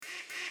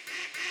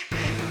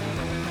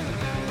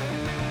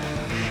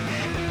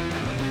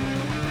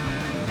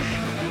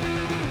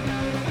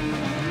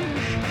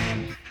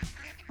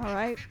All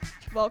right.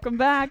 Welcome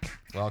back.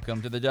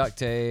 Welcome to the Duct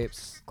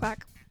Tapes.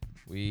 Quack.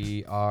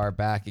 We are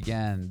back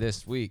again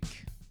this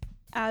week.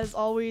 As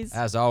always.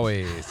 As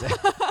always.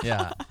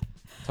 Yeah.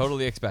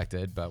 Totally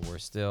expected, but we're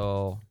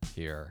still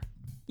here.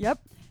 Yep.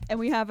 And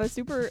we have a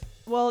super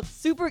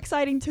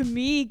exciting to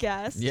me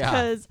guest. Yeah.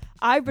 Because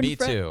I've been Me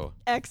too.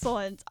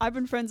 Excellent. I've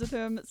been friends with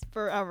him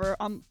forever.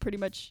 Pretty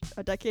much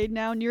a decade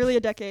now, nearly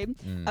a decade.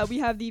 We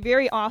have the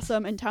very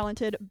awesome and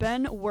talented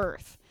Ben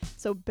Worth.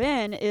 So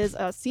Ben is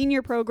a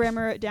senior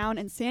programmer down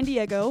in San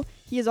Diego.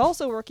 He is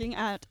also working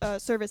at a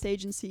service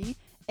agency,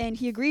 and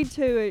he agreed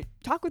to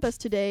talk with us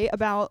today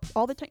about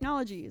all the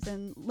technologies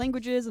and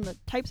languages and the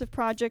types of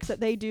projects that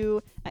they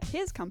do at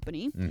his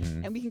company.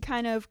 Mm-hmm. And we can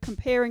kind of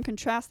compare and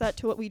contrast that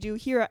to what we do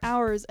here at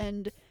ours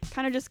and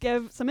kind of just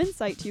give some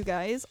insight to you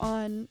guys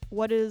on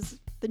what is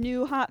the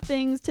new hot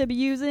things to be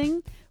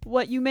using,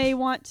 what you may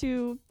want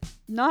to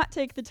not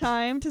take the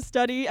time to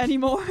study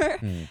anymore,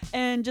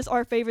 and just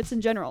our favorites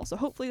in general. So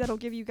hopefully that'll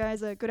give you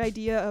guys a good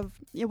idea of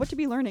what to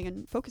be learning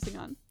and focusing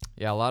on.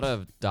 Yeah, a lot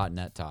of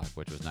 .NET talk,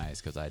 which was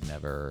nice because I'd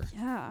never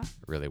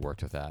really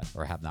worked with that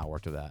or have not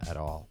worked with that at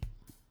all.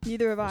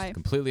 Neither have I was I.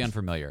 completely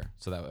unfamiliar.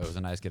 So that it was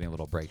a nice getting a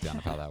little breakdown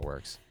of how that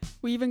works.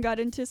 We even got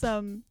into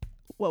some,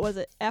 what was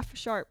it, F#.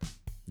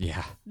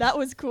 Yeah. That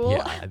was cool.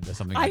 Yeah, that's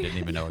something I didn't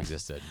even know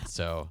existed.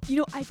 So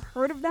I've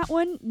heard of that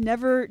one.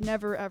 Never,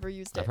 ever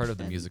used it. I've heard of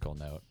the musical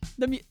note.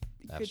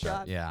 Good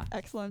job. Yeah.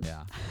 Excellent.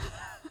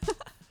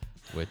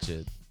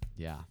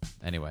 Yeah.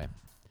 Anyway.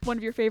 One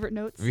of your favorite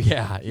notes.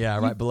 Yeah,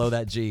 right below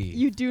that G.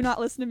 You do not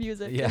listen to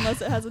music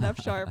unless it has an F#.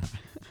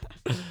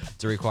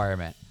 It's a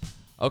requirement.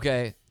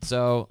 Okay,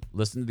 so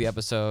listen to the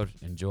episode,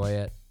 enjoy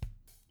it.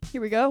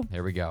 Here we go.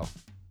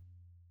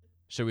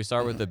 Should we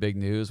start with the big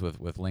news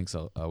with Link's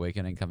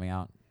Awakening coming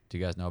out? Do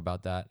you guys know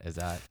about that? Is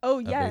that a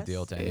big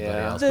deal to anybody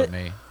else but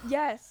me?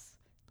 Yes.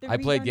 I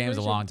played games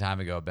a long time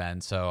ago, Ben,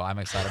 so I'm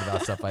excited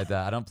about stuff like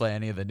that. I don't play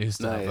any of the new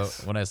stuff,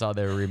 but when I saw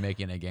they were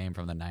remaking a game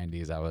from the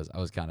 90s, I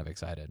was kind of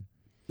excited.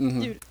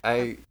 Mm-hmm. Dude,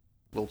 I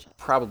will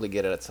probably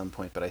get it at some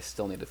point, but I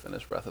still need to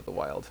finish Breath of the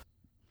Wild.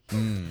 That's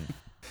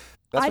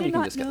what you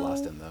can just get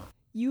lost in, though.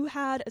 You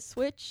had a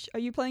Switch. Are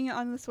you playing it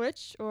on the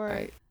Switch? Or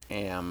I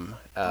am.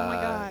 Oh my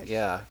gosh.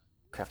 Yeah.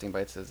 Crafting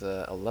Bytes is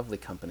a lovely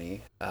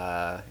company.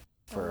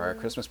 For our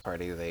Christmas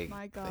party, they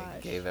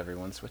gave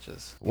everyone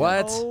Switches.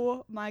 What?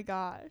 Oh my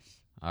gosh.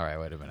 All right,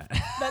 wait a minute.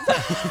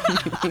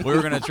 We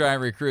were going to try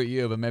and recruit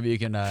you, but maybe you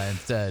can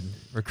instead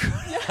recruit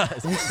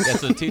us. Yeah,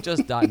 so teach us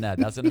 .NET.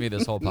 That's going to be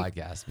this whole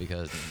podcast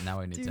because now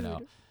we need to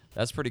know.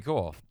 That's pretty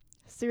cool.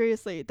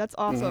 Seriously, that's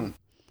awesome. Mm-hmm.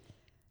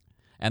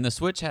 And the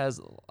Switch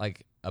has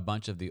like a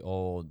bunch of the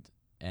old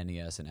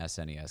NES and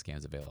SNES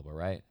games available,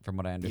 right? From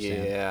what I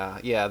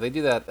understand. Yeah, they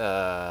do that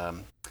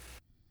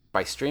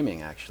by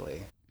streaming,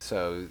 actually.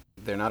 So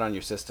they're not on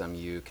your system.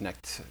 You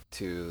connect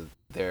to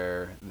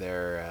their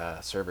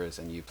servers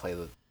and you play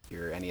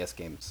your NES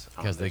games.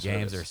 Because the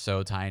games are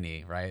so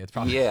tiny, right? It's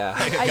probably a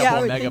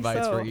couple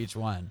megabytes for each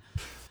one.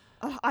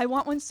 I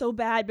want one so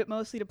bad, but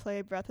mostly to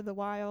play Breath of the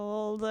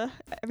Wild.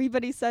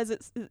 Everybody says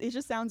it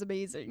just sounds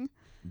amazing.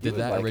 Did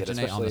that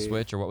originate on the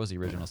Switch, or what was the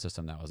original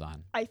system that was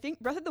on? I think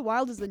Breath of the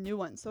Wild is the new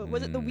one. So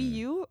was it the Wii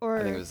U? Or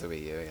I think it was the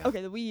Wii U, yeah.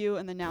 Okay, the Wii U,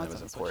 and then now it's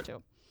on the Switch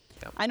too.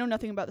 Yep. I know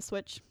nothing about the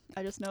Switch.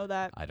 I just know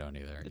that. I don't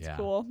either. It's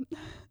cool.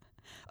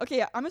 Okay,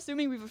 yeah, I'm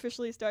assuming we've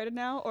officially started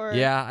now, or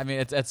yeah. I mean,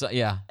 it's at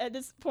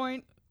this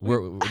point.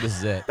 This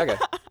is it. Okay.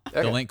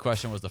 The Link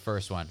question was the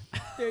first one.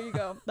 There you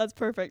go. That's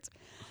perfect.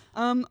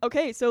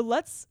 Okay, so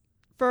let's,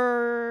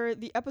 for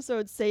the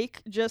episode's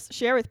sake, just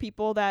share with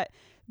people that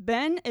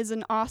Ben is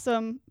an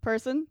awesome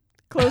person.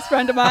 Close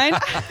friend of mine.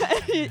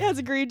 He has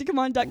agreed to come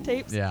on Duct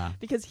Tapes. Yeah.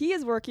 Because he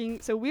is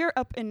working. So we're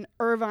up in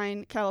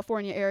Irvine,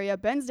 California area.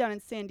 Ben's down in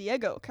San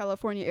Diego,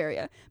 California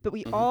area. But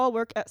we all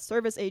work at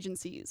service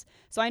agencies.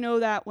 So I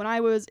know that when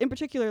I was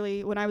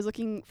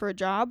looking for a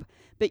job,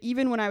 but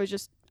even when I was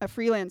just a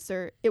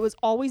freelancer, it was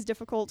always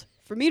difficult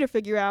for me to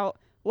figure out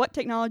what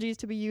technologies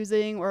to be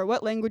using or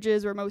what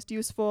languages were most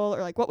useful or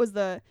like what was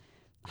the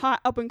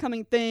hot up and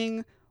coming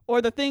thing. Or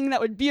the thing that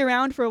would be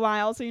around for a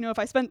while. So, if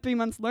I spent 3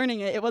 months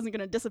learning it, it wasn't going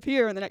to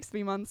disappear in the next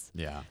 3 months.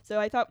 Yeah. So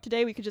I thought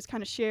today we could just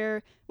kind of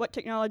share what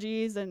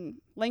technologies and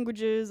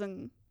languages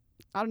and,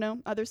 I don't know,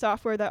 other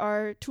software that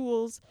are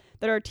tools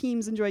that our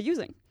teams enjoy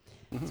using.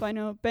 Mm-hmm. So I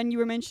know, Ben, you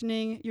were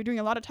mentioning you're doing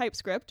a lot of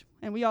TypeScript,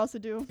 and we also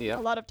do a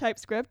lot of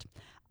TypeScript.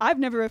 I've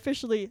never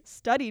officially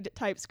studied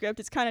TypeScript.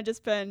 It's kind of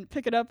just been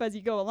pick it up as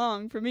you go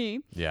along for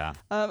me. Yeah.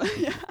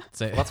 Yeah.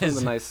 That's one of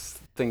the nice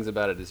things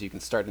about it is you can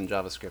start in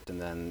JavaScript and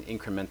then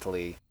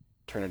incrementally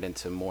turn it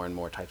into more and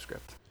more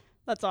TypeScript.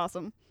 That's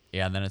awesome.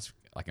 Yeah, and then it's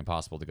like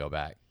impossible to go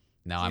back.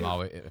 Now I'm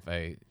always, if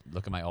I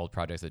look at my old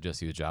projects that just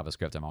use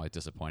JavaScript, I'm always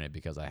disappointed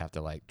because I have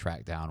to like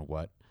track down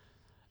what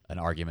an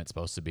argument's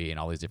supposed to be and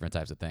all these different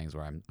types of things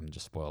where I'm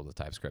just spoiled with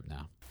TypeScript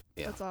now.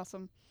 Yeah. That's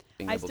awesome.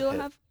 I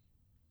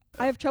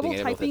have trouble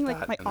typing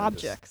like my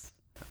objects.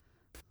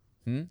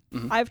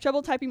 I have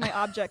trouble typing my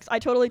objects. I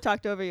totally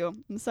talked over you.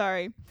 I'm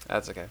sorry.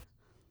 That's okay.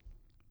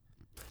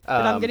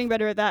 But I'm getting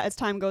better at that as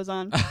time goes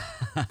on.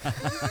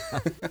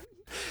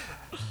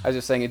 I was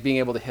just saying it being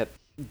able to hit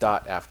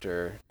dot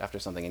after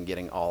something and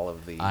getting all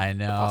of the I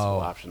the possible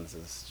know. options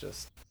is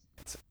just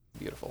it's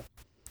beautiful.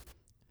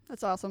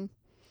 That's awesome.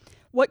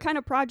 What kind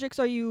of projects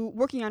are you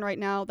working on right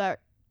now that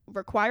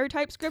require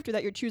TypeScript or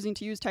that you're choosing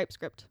to use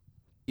TypeScript?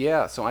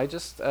 Yeah, so I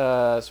just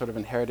sort of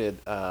inherited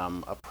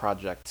a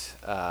project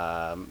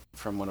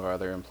from one of our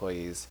other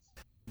employees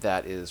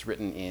that is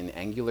written in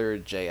Angular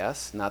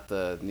JS, not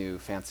the new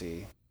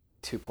fancy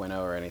 2.0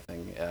 or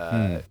anything,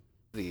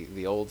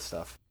 the old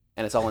stuff,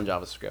 and it's all in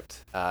JavaScript.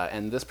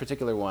 And this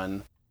particular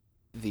one,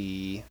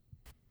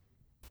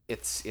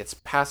 it's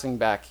passing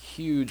back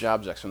huge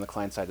objects from the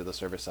client side to the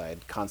server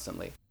side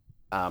constantly,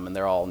 and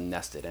they're all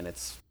nested, and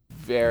it's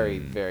very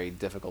very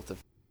difficult to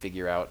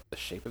figure out the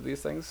shape of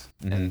these things.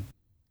 And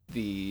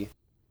the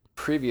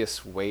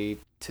previous way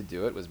to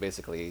do it was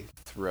basically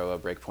throw a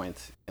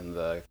breakpoint in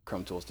the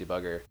Chrome Tools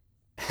debugger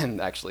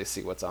and actually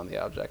see what's on the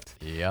object.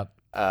 Yep.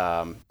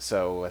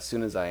 So as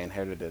soon as I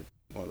inherited it,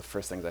 one of the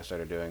first things I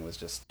started doing was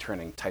just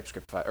turning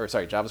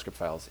JavaScript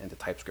files into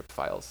TypeScript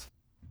files,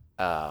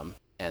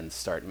 and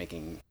start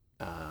making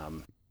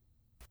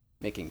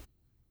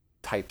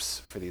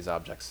types for these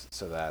objects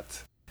so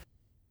that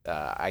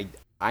I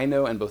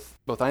know, and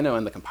both I know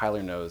and the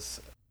compiler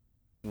knows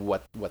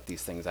what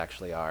these things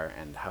actually are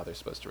and how they're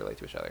supposed to relate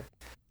to each other.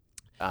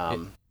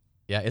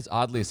 Yeah, it's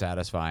oddly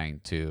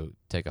satisfying to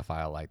take a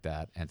file like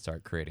that and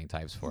start creating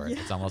types for it.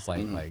 Yeah. It's almost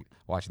like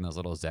watching those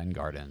little Zen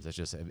gardens.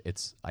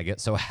 I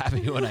get so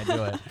happy when I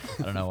do it.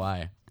 I don't know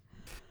why.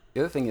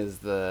 The other thing is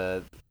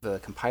the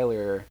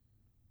compiler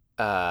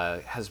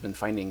has been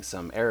finding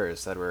some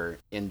errors that were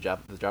in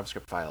the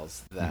JavaScript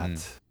files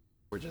that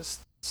were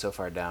just so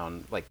far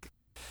down. Like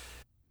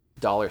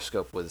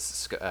 $scope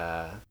was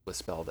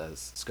spelled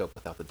as scope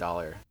without the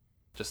dollar.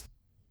 Just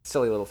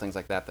silly little things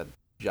like that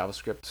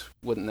JavaScript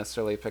wouldn't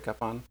necessarily pick up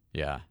on.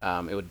 Yeah.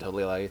 It would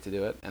totally allow you to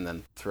do it and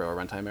then throw a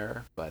runtime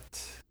error, but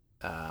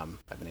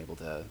I've been able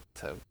to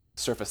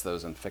surface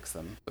those and fix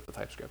them with the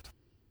TypeScript.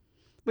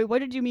 Wait, what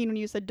did you mean when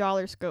you said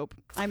 $scope?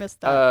 I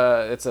missed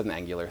that. It's an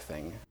Angular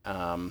thing.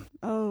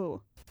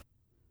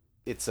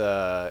 It's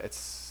an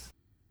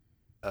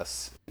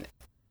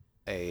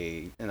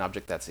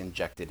object that's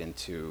injected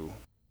into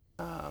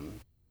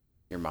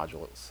your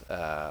modules.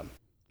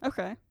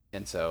 Okay.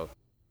 And so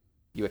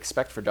you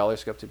expect for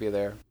 $scope to be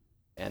there,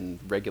 and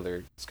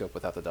regular scope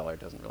without the dollar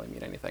doesn't really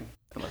mean anything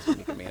unless you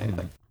make it mean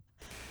anything.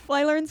 Well,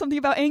 I learned something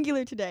about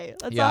Angular today.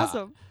 That's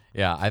awesome.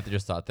 Yeah, I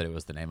just thought that it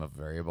was the name of a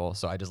variable,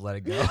 so I just let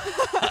it go.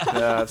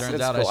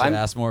 Turns out cool. I should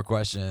ask more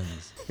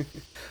questions.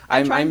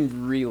 I'm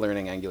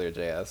relearning Angular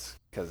JS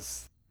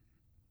because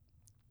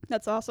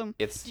that's awesome.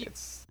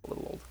 It's a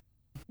little old.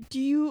 Do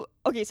you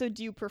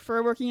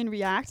prefer working in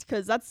React?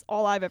 Because that's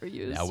all I've ever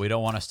used. Now, we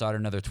don't want to start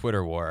another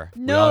Twitter war.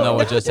 No. We all know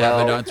what just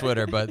happened on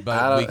Twitter, but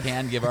we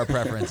can give our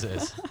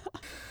preferences.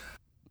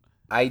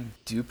 I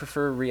do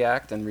prefer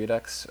React and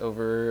Redux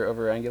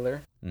over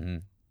Angular.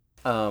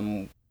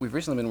 Mm-hmm. We've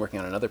recently been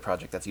working on another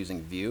project that's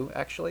using Vue,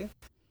 actually,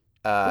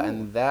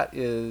 and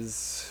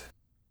that's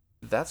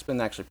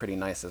been actually pretty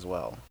nice as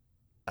well.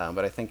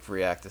 But I think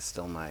React is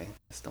still my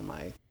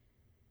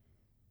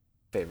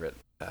favorite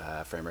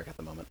framework at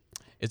the moment.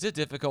 Is it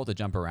difficult to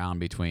jump around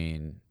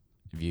between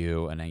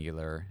Vue and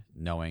Angular,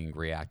 knowing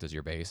React is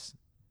your base?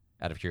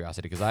 Out of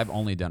curiosity, because I've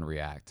only done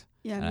React.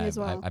 Yeah, me as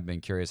well. I've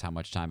been curious how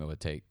much time it would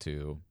take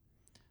to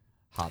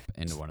hop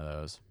into one of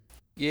those.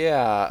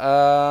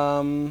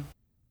 Yeah.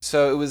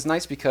 So it was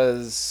nice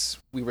because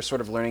we were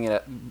sort of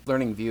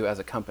learning Vue as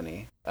a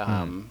company. We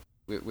none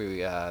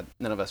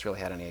of us really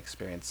had any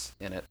experience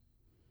in it.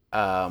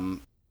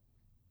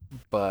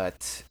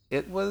 But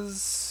it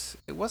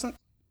wasn't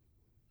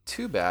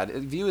too bad.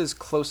 Vue is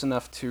close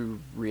enough to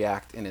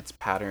React in its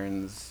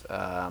patterns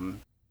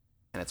and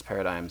its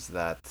paradigms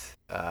that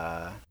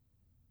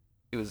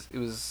it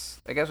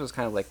was I guess it was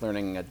kind of like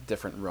learning a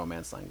different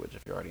Romance language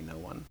if you already know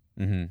one.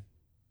 Mm-hmm.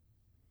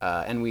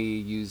 And we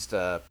used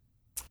a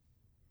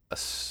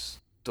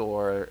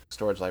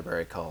storage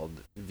library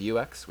called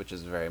Vuex, which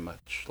is very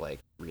much like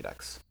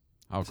Redux.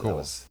 Oh, so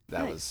cool.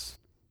 That was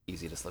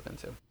easy to slip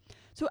into.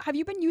 So have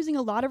you been using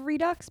a lot of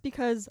Redux?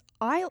 Because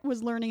I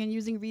was learning and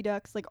using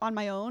Redux like on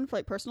my own for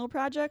like personal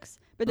projects,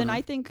 but then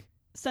I think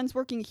since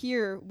working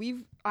here,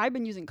 I've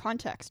been using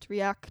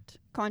React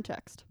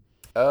Context.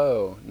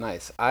 Oh,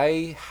 nice.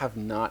 I have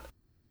not.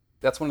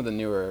 That's one of the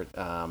newer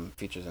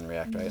features in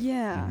React, right?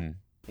 Yeah. Mm-hmm.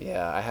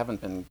 Yeah, I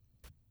haven't been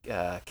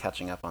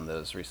catching up on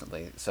those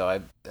recently. So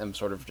I am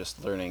sort of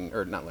just learning,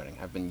 or not learning.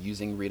 I've been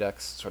using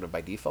Redux sort of by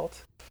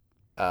default.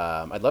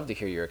 I'd love to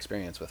hear your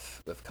experience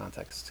with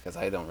Context because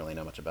I don't really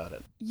know much about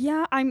it.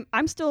 Yeah,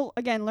 I'm still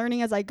again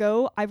learning as I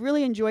go. I've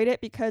really enjoyed it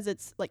because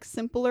it's like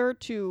simpler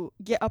to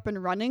get up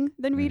and running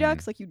than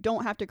Redux. Like you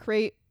don't have to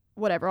create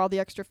all the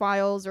extra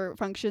files or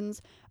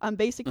functions.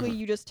 Basically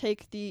you just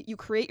you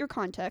create your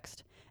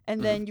context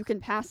and then you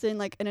can pass in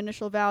like an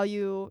initial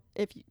value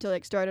to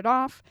like start it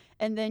off,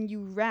 and then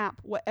you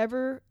wrap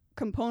whatever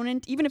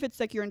component, even if it's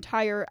like your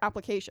entire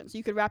application. So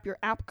you could wrap your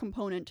app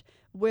component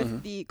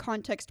with the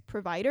context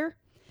provider.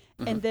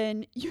 And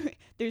then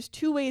there's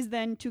two ways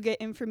then to get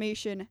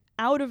information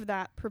out of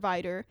that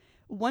provider.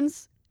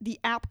 Once the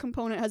app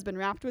component has been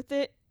wrapped with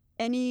it,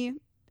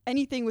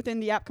 anything within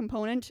the app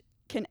component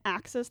can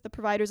access the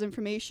provider's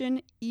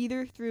information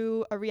either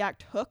through a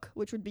React hook,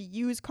 which would be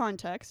use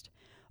context,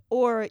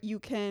 or you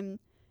can,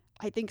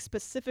 I think,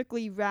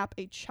 specifically wrap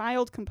a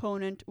child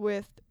component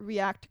with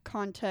React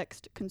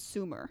context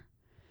consumer.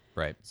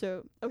 Right.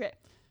 So, okay.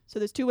 So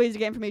there's two ways to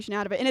get information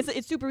out of it. And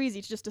it's super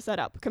easy just to set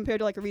up compared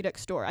to like a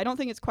Redux store. I don't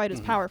think it's quite as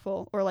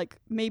powerful, or like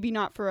maybe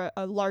not for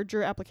a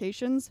larger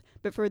applications,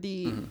 but for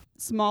the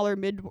smaller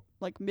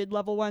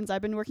mid-level ones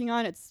I've been working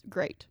on, it's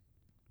great.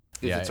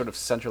 Is it sort of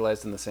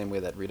centralized in the same way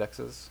that Redux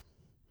is,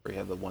 where you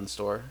have the one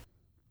store?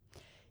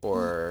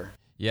 Or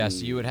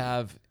yes, you would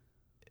have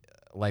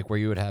like where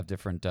you would have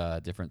different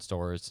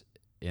stores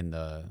in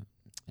the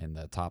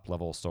top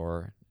level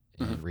store.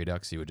 In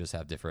Redux, you would just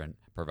have different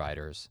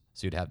providers.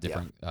 So you'd have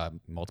different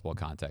multiple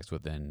contexts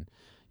within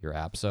your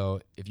app.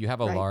 So if you have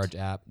a large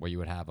app where you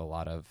would have a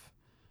lot of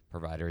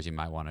providers, you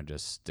might want to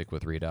just stick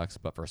with Redux.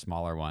 But for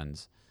smaller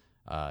ones,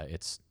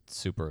 it's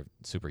super,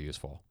 super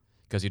useful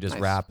because you just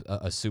wrap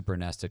a super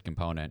nested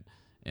component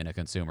in a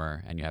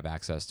consumer and you have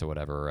access to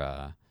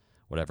whatever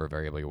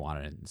variable you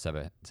wanted instead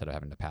of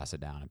having to pass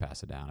it down and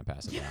pass it down and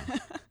pass it down.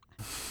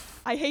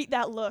 I hate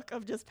that look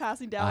of just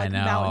passing down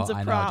mountains of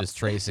props. I know, just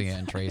tracing it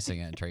and tracing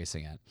it and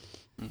tracing it.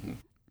 But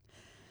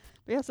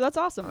yeah, so that's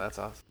awesome. Oh, that's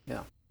awesome.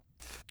 Yeah.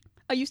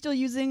 Are you still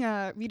using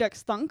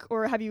Redux Thunk,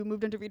 or have you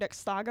moved into Redux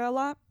Saga a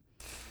lot?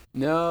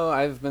 No,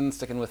 I've been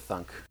sticking with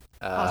Thunk.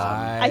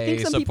 Awesome. I think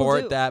some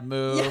support people do. that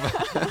move.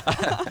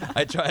 Yeah.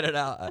 I tried it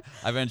out.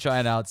 I've been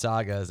trying out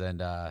Sagas,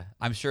 and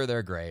I'm sure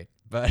they're great,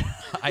 but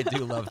I do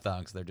love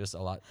Thunks. They're just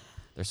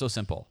they're so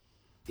simple.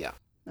 Yeah.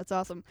 That's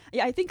awesome.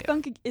 Yeah, I think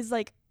Thunk is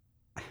like,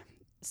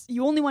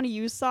 you only want to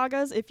use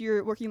Sagas if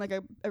you're working like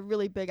a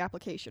really big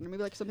application, or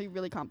maybe like something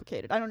really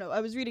complicated. I don't know. I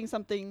was reading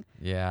something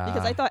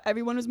because I thought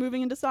everyone was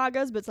moving into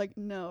Sagas, but it's like,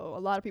 no, a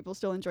lot of people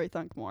still enjoy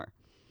Thunk more.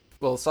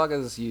 Well,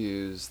 Sagas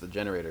use the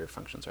generator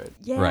functions, right?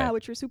 Yeah,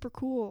 which are super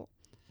cool.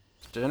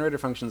 Generator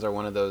functions are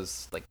one of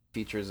those like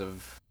features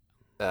of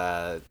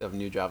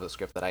new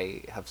JavaScript that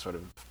I have sort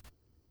of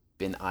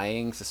been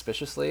eyeing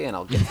suspiciously, and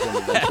I'll get to them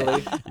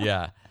eventually.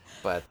 Yeah.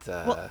 But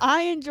well,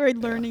 I enjoyed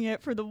learning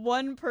it for the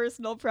one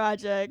personal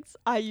project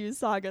I use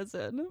Sagas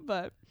in,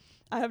 but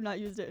I have not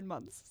used it in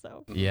months.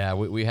 So yeah,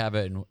 we have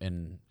it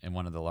in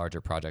one of the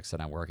larger projects that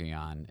I'm working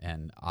on,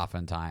 and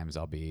oftentimes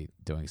I'll be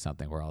doing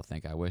something where I'll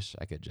think, I wish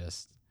I could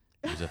just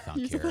use a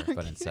Thunk here,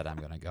 but instead I'm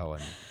going to go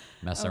and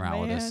mess around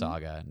with this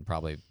Saga and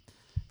probably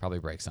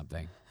break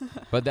something.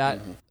 But that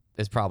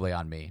is probably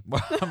on me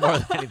more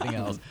than anything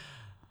else.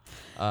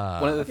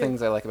 One of the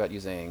things I like about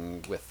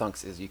using with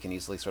Thunks is you can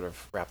easily sort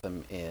of wrap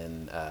them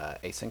in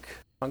async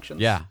functions.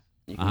 Yeah.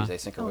 You can use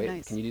async await.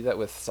 Nice. Can you do that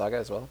with Saga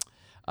as well?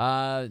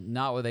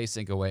 Not with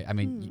async await. I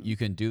mean, you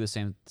can do the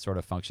same sort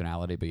of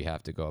functionality, but you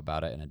have to go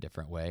about it in a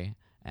different way.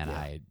 And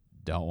I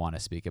don't want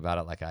to speak about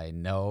it like I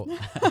know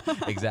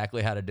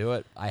exactly how to do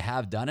it. I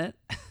have done it.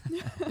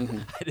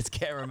 I just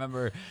can't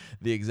remember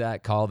the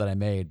exact call that I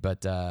made,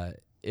 but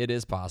it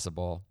is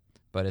possible.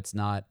 But it's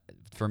not,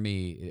 for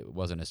me, it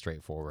wasn't as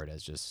straightforward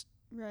as just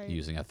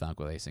using a Thunk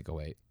with async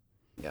await.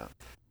 Yeah.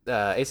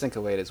 Async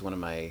await is one of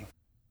my,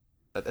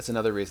 that's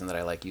another reason that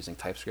I like using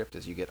TypeScript,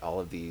 is you get all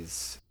of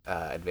these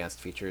advanced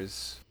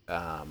features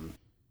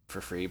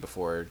for free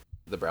before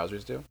the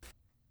browsers do.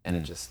 And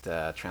it just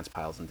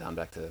transpiles them down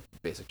back to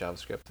basic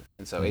JavaScript.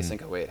 And so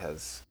async await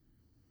has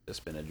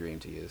just been a dream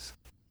to use.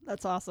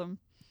 That's awesome.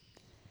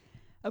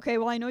 Okay,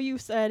 well, I know you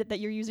said that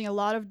you're using a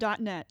lot of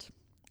 .NET.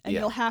 And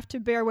you'll have to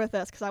bear with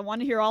us because I want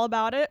to hear all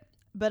about it,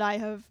 but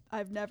I've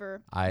never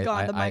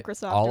gone the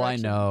Microsoft all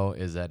direction. I know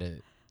is that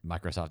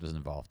Microsoft is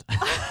involved.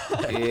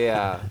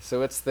 Yeah,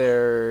 so it's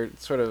their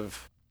sort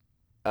of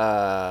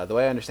the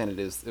way I understand it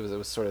is it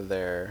was sort of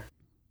their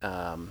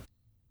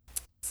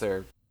it's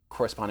their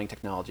corresponding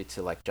technology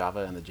to like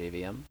Java and the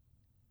JVM.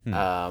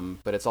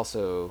 But it's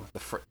also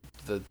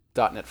the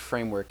 .NET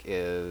framework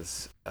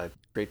is a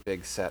great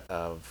big set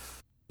of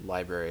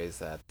libraries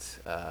that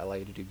allow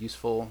you to do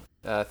useful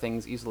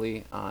things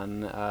easily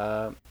on,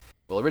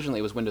 well, originally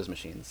it was Windows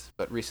machines,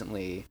 but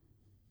recently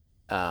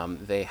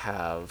they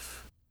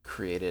have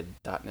created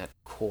 .NET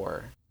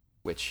Core,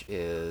 which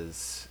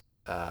is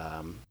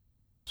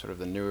sort of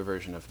the newer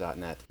version of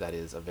 .NET that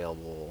is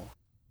available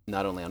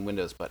not only on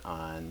Windows, but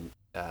on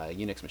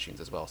Unix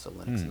machines as well, so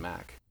Linux and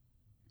Mac.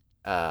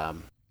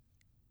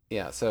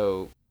 Yeah,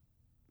 so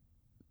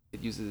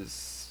it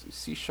uses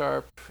C#,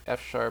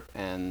 F#,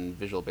 and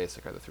Visual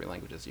Basic are the three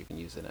languages you can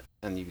use in it.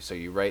 And so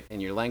you write in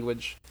your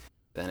language,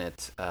 then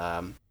it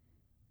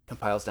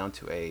compiles down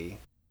to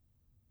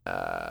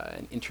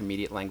an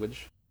intermediate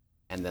language,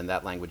 and then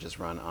that language is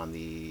run on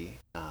the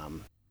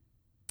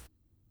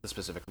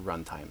specific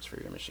run times for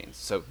your machines.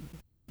 So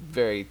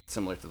very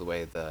similar to the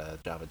way the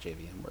Java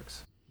JVM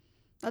works.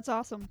 That's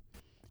awesome.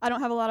 I don't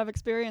have a lot of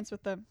experience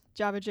with the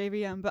Java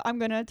JVM, but I'm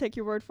going to take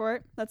your word for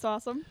it. That's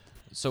awesome.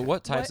 So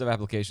what types of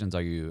applications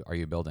are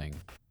you building?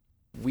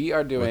 We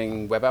are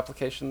doing web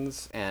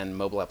applications and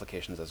mobile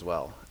applications as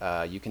well.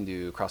 You can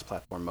do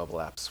cross-platform mobile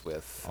apps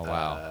with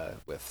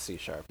with C#.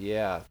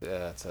 Yeah,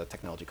 it's a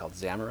technology called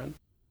Xamarin,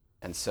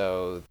 and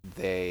so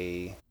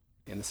they,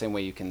 in the same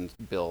way you can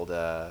build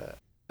a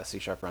C#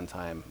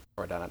 runtime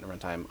or a .NET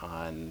runtime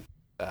on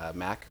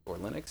Mac or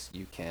Linux,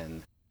 you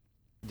can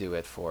do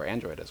it for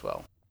Android as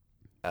well.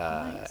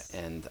 Nice.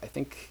 And I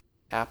think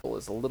Apple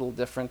is a little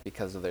different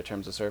because of their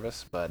terms of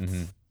service, but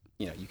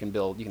you know, you can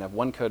have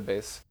one code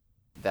base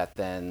that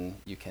then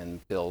you can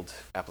build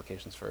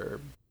applications for.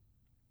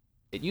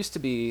 It used to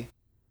be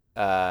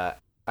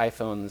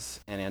iPhones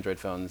and Android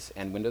phones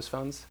and Windows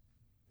phones,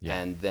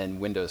 and then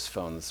Windows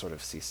phones sort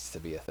of ceased to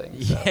be a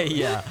thing. So.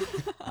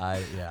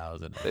 I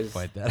was at a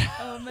point that.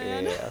 Oh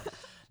man. Yeah.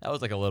 That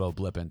was like a little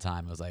blip in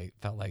time. It was like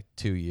felt like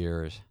 2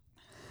 years,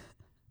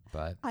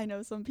 but I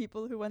know some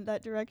people who went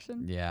that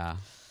direction. yeah.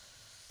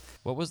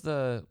 What was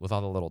with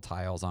all the little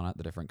tiles on it,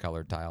 the different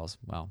colored tiles?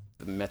 Well,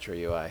 The Metro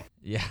UI.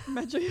 yeah,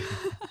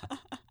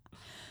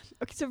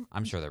 Okay, so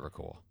I'm sure they were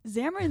cool.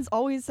 Xamarin's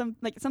always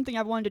something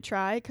I've wanted to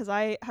try because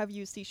I have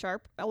used C#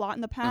 a lot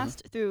in the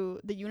past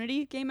through the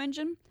Unity game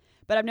engine,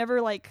 but I've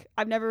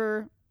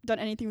never done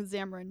anything with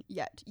Xamarin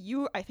yet.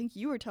 I think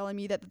you were telling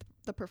me that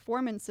the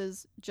performance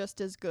is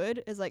just as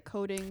good as like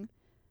coding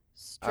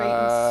straight in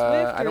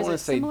Swift, I or don't is want it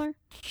to say similar?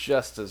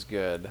 just as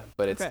good,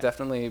 but it's Okay.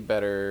 definitely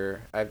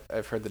better.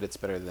 I've heard that it's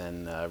better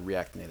than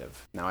React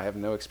Native. Now I have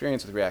no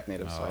experience with React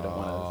Native, so I don't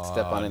want to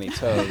step on any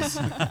toes.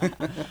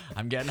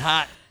 I'm getting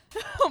hot.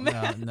 Oh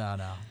man, No.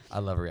 I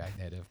love React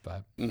Native,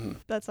 but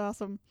that's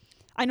awesome.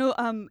 I know.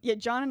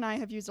 John and I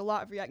have used a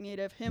lot of React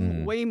Native.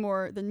 Him way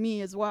more than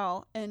me as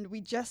well. And we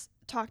just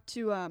talked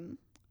to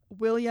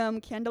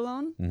William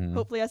Candelone.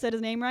 Hopefully I said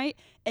his name right.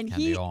 And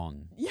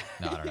Candelone. No,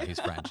 I don't know. He's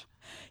French.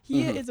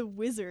 He is a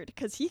wizard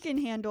because he can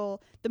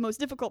handle the most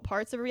difficult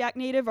parts of React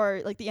Native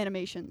are like the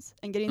animations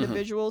and getting the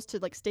visuals to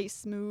like stay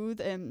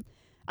smooth. And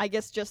I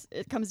guess just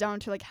it comes down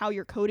to like how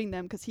you're coding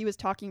them, because he was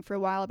talking for a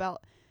while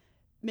about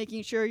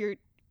making sure you're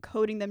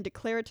coding them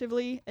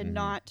declaratively and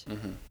not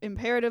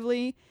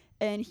imperatively.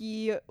 And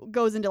he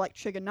goes into like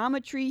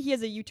trigonometry. He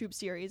has a YouTube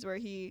series where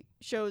he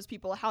shows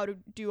people how to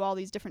do all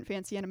these different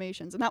fancy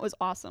animations. And that was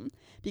awesome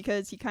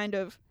because he kind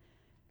of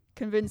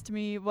convinced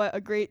me what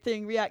a great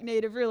thing React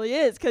Native really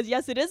is. Because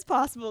yes, it is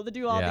possible to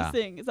do all these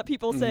things that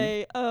people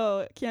say, oh,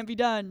 it can't be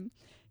done.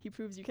 He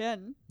proves you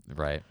can.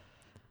 Right.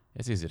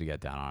 It's easy to get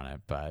down on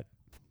it, but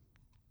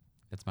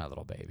it's my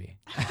little baby.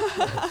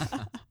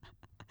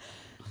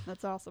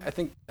 That's awesome. I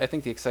think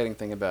the exciting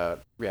thing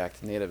about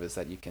React Native is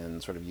that you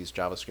can sort of use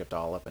JavaScript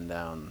all up and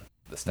down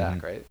the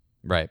stack, right?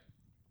 Right.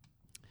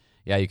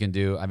 Yeah, you can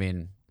do,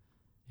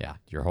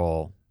 your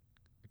whole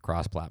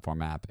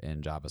cross-platform app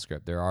in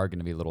JavaScript. There are going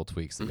to be little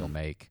tweaks that you'll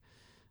make,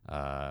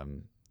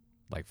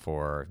 like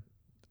for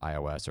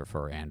iOS or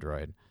for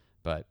Android,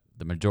 but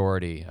the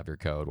majority of your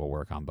code will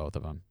work on both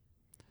of them,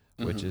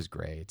 which is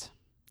great.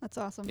 That's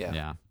awesome.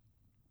 Yeah.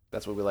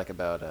 That's what we like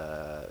about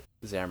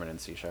Xamarin and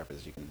C#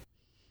 is you can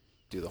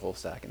do the whole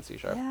stack in C#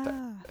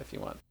 if you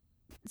want.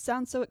 It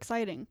sounds so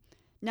exciting.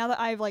 Now that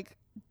I've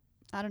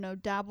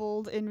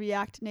dabbled in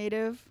React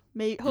Native,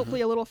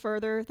 hopefully a little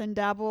further than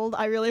dabbled,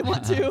 I really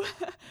want to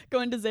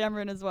go into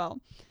Xamarin as well.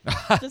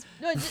 I just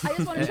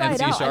want to try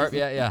it out. C#,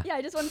 Yeah,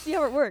 I just want to see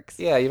how it works.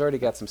 Yeah, you've already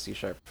got some C#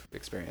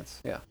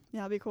 experience. Yeah.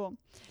 Yeah, that'd be cool.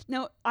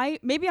 Now, I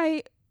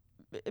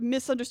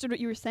misunderstood what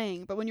you were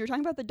saying, but when you were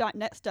talking about the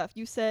 .NET stuff,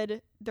 you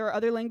said there are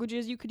other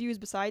languages you could use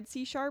besides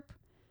C#?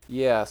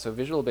 Yeah, so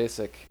Visual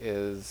Basic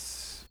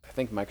is, I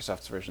think,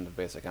 Microsoft's version of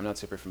Basic. I'm not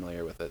super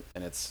familiar with it,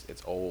 and it's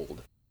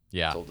old.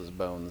 Yeah. It's old as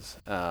bones.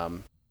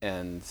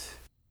 And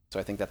so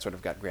I think that sort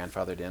of got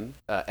grandfathered in.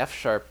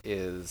 F#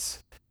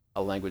 is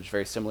a language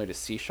very similar to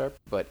C#,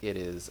 but it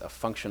is a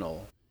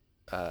functional,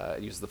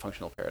 it uses the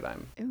functional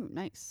paradigm. Ooh,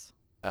 nice.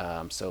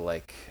 So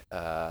like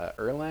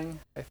Erlang,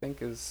 I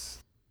think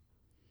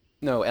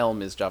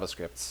Elm is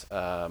JavaScript's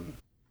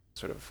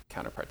sort of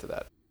counterpart to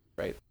that,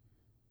 right?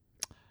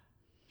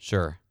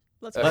 Sure.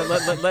 Let's go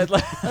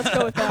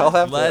with that. I'll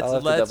have to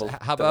Let's.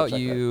 How about double-check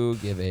you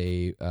give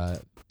a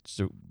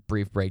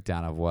brief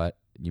breakdown of what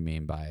you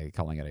mean by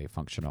calling it a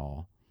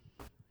functional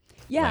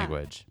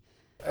language?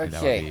 that.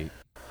 That would Okay. be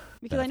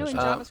Because I know in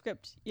beneficial.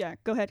 JavaScript,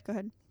 go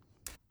ahead.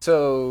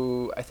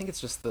 So I think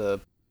it's just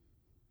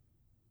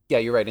yeah,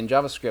 you're right. In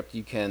JavaScript,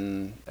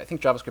 I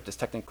think JavaScript is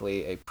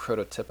technically a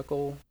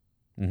prototypical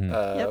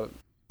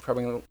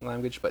programming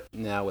language, but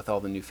now with all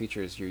the new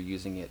features, you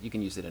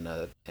can use it in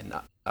an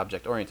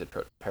object-oriented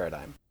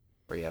paradigm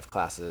where you have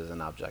classes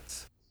and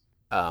objects.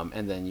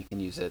 And then you can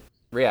use it,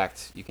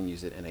 React, you can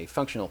use it in a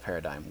functional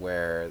paradigm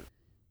where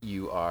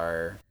you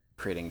are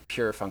creating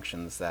pure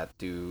functions that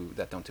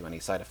don't do any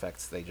side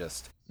effects. They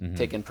just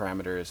take in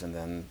parameters and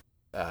then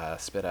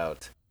spit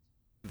out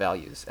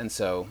values. And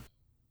so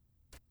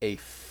a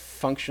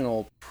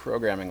functional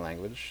programming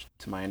language,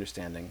 to my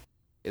understanding,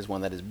 is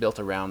one that is built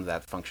around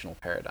that functional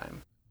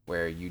paradigm,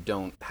 where you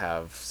don't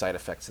have side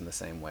effects in the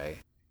same way.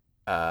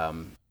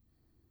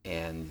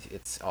 And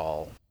it's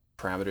all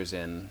parameters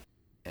in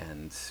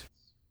and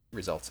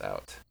results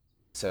out.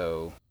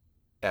 So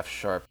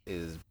F#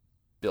 is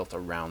built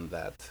around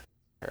that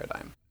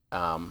paradigm.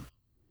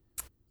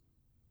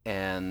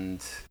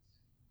 And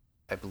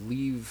I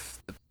believe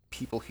the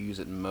people who use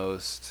it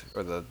most,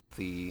 or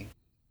the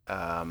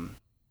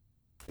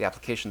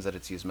applications that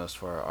it's used most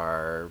for,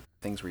 are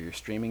things where you're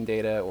streaming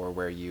data or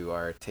where you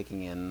are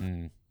taking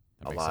in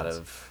a lot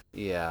of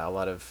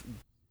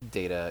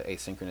data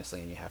asynchronously,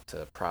 and you have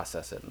to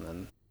process it and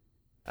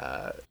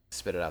then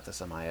spit it out to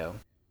some I/O.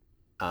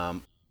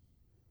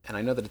 And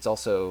I know that it's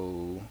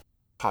also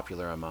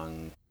popular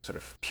among sort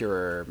of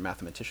pure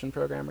mathematician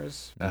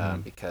programmers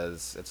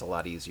because it's a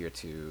lot easier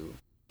to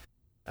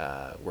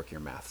work your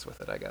maths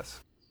with it, I guess.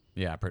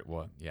 Yeah,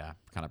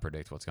 kind of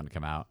predict what's going to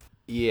come out.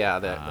 Yeah,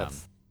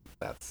 that's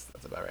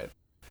about right.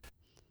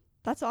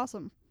 That's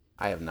awesome.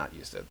 I have not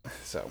used it,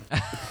 so.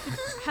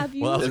 Have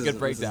you? Well, that was a good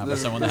breakdown for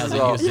someone that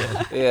hasn't used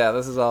it. Yeah,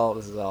 this is all.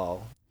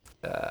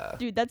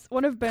 Dude, that's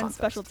one of Ben's Context.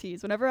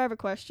 specialties. Whenever I have a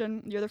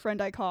question, you're the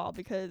friend I call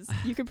because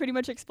you can pretty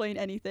much explain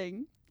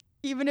anything,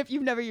 even if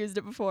you've never used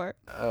it before.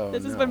 Oh,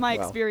 This has no. been my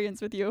Well,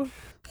 experience with you.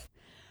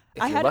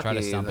 If I you're had- lucky, Try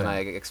to stump then it. I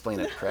explain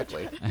it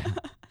correctly.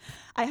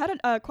 I had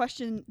a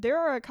question. There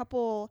are a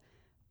couple,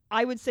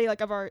 I would say,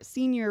 like of our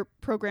senior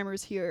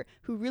programmers here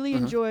who really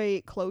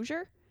enjoy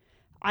Clojure.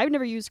 I've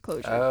never used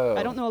Clojure. Oh.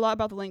 I don't know a lot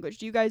about the language.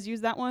 Do you guys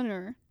use that one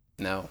or?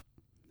 No.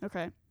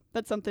 Okay,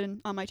 that's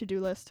something on my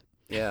to-do list.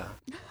 Yeah.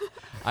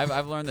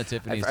 I've learned that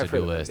Tiffany's I've to-do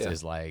heard of it, list yeah.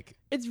 is like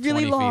It's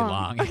really 20 feet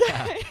long.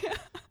 Okay.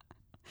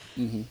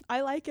 Mm-hmm.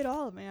 I like it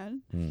all,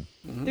 man.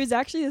 Mm-hmm. There's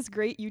actually this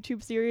great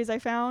YouTube series I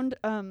found.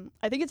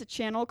 I think it's a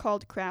channel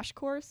called Crash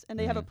Course, and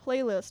they have a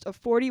playlist of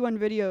 41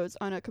 videos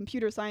on a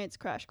computer science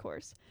crash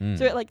course.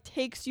 So it like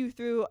takes you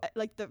through,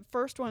 like the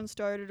first one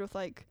started with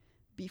like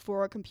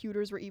before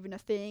computers were even a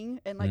thing,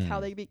 and like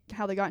how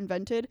they got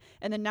invented,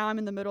 and then now I'm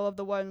in the middle of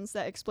the ones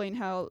that explain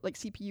how like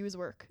CPUs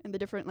work and the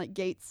different like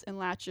gates and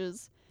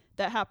latches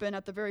that happen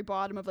at the very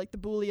bottom of like the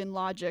Boolean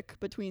logic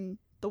between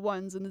the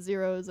ones and the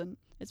zeros, and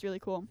it's really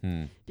cool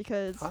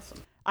because Awesome.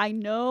 I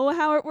know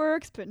how it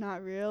works, but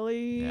not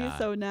really. Yeah.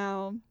 So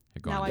now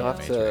Going I to You'll the know. have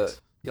Matrix.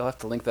 to you'll have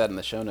to link that in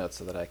the show notes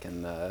so that I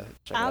can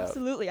check it out.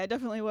 absolutely, I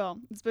definitely will.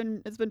 It's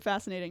been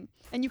fascinating,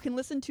 and you can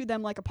listen to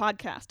them like a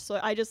podcast. So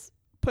I just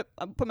put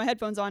my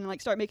headphones on and like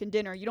start making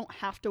dinner. You don't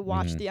have to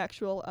watch the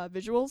actual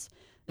visuals.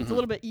 It's a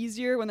little bit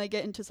easier when they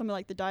get into some of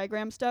like the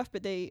diagram stuff,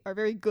 but they are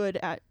very good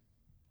at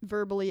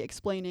verbally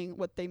explaining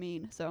what they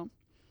mean. So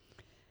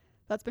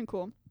that's been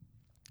cool.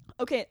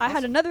 Okay, I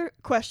had another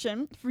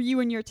question for you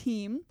and your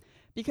team,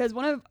 because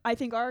one of I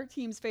think our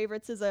team's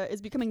favorites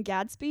is becoming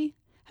Gatsby.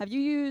 Have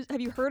you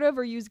heard of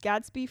or used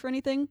Gatsby for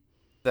anything?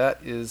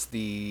 That is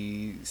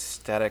the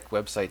static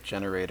website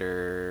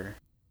generator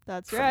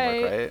That's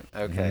framework, right. right?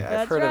 Okay, I've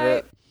That's heard right. of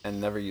it and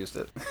never used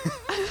it.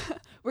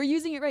 We're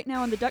using it right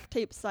now on the duct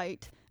tape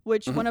site,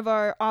 which one of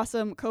our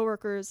awesome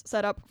coworkers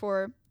set up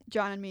for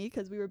John and me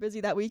because we were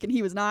busy that week and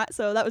he was not.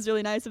 So that was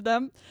really nice of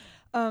them.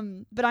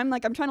 But I'm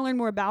trying to learn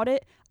more about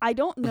it. I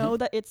don't know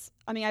that it's,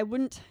 I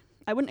wouldn't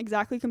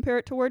exactly compare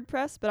it to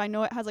WordPress, but I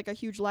know it has like a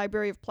huge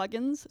library of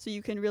plugins. So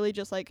you can really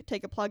just like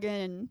take a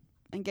plugin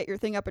and get your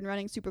thing up and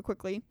running super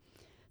quickly.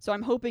 So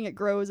I'm hoping it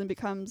grows and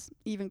becomes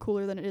even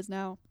cooler than it is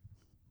now.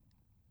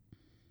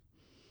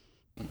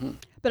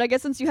 But I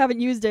guess since you haven't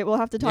used it, we'll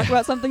have to talk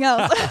about something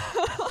else.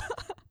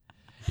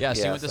 Yeah, so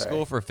you Yeah, went to sorry.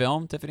 school for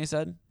film, Tiffany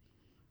said?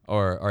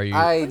 Or are you...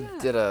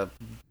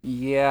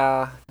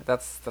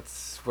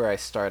 That's where I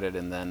started,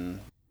 and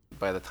then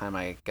by the time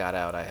I got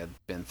out, I had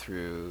been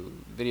through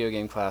video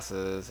game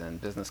classes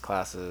and business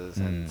classes,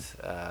 and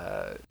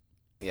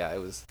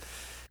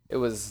it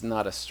was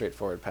not a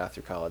straightforward path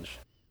through college.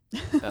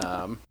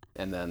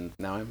 And then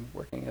now I'm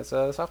working as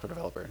a software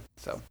developer.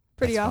 So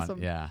Pretty That's awesome.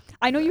 fun. Yeah.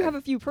 I know you have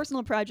a few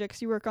personal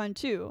projects you work on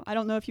too. I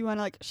don't know if you want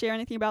to like share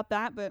anything about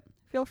that, but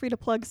feel free to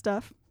plug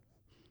stuff.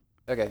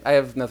 okay, I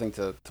have nothing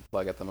to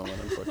plug at the moment,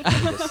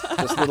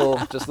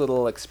 unfortunately. just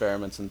little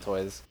experiments and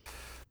toys.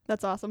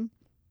 That's awesome.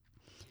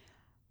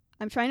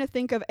 I'm trying to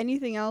think of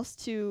anything else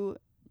to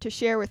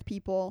share with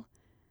people,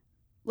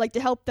 like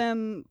to help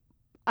them.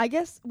 I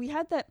guess we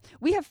have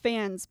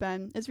fans,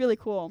 Ben. It's really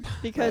cool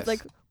because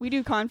Nice. like we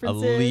do A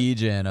conferences.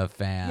 legion of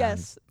fans.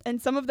 Yes,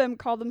 and some of them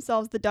call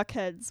themselves the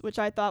Duckheads, which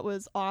I thought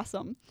was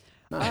awesome.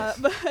 Nice.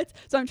 But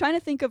so I'm trying to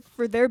think of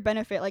for their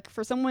benefit, like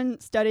for someone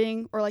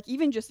studying or like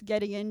even just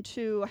getting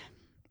into.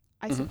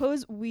 I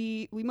suppose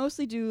we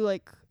mostly do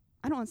like,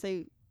 I don't want to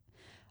say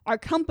our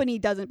company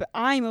doesn't, but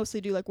I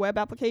mostly do like web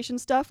application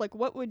stuff. Like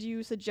what would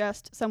you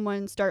suggest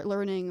someone start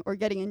learning or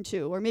getting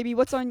into, or maybe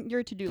what's on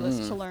your to-do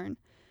list to learn?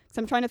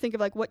 So I'm trying to think of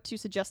like what to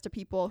suggest to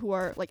people who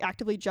are like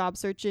actively job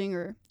searching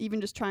or even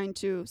just trying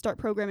to start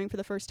programming for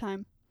the first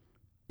time.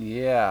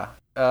 Yeah.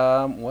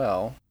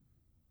 Well,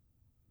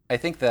 I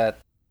think that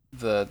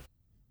the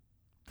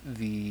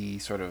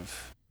sort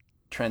of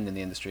trend in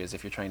the industry is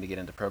if you're trying to get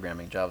into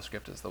programming,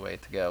 JavaScript is the way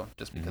to go,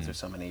 just because there's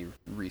so many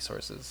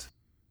resources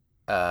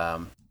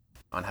on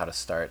how to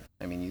start.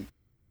 I mean,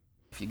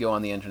 if you go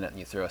on the internet and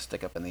you throw a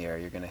stick up in the air,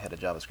 you're going to hit a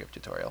JavaScript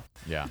tutorial.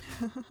 Yeah.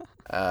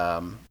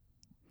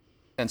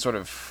 And sort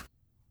of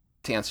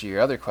to answer your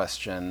other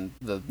question,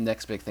 the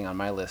next big thing on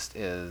my list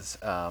is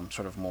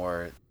sort of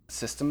more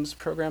systems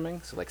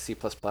programming, so like C++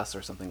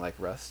 or something like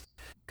Rust,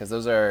 because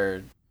those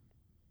are,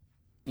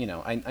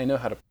 I know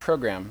how to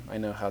program, I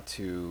know how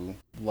to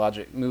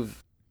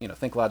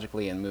think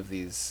logically and move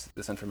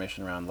this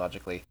information around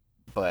logically,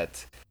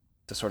 but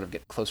to sort of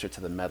get closer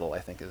to the metal, I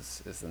think is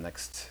the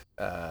next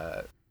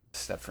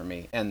step for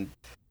me. And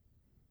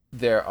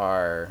there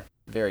are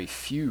very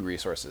few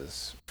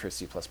resources for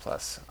C++,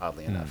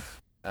 oddly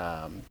enough.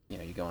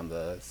 You go on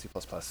the C++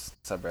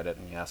 subreddit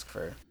and you ask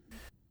for,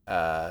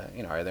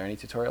 are there any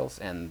tutorials?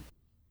 And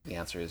the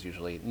answer is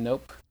usually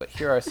nope, but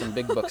here are some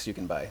big books you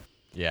can buy.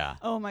 Yeah.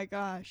 Oh my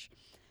gosh.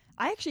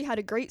 I actually had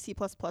a great C++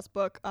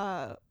 book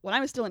when I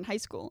was still in high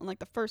school, and like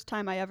the first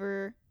time I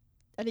ever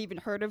had even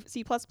heard of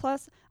C++.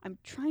 I'm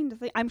trying to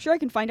think. I'm sure I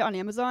can find it on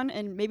Amazon,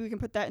 and maybe we can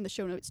put that in the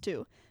show notes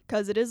too,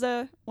 because it is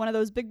one of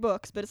those big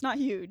books, but it's not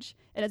huge,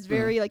 and it's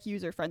very like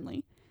user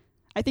friendly.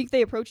 I think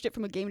they approached it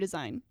from a game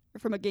design or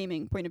from a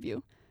gaming point of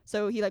view.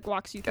 So he like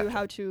walks you through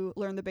how to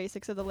learn the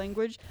basics of the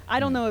language. I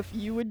don't know if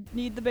you would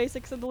need the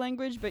basics of the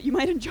language, but you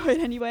might enjoy it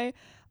anyway.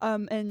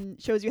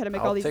 And shows you how to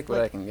make all these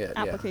what I can get,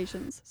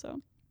 applications. So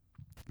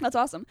that's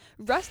awesome.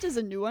 Rust is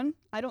a new one.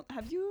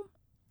 Have you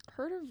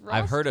heard of Rust?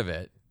 I've heard of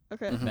it.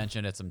 Okay.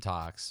 Mentioned at some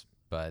talks,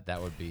 but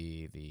that would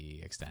be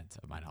the extent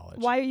of my knowledge.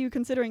 Why are you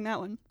considering that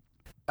one?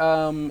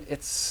 Well,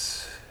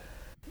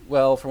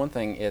 for one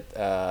thing,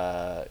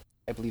 I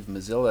believe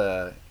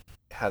Mozilla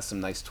has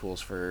some nice tools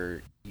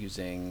for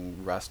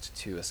using Rust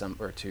to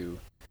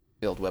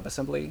build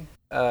WebAssembly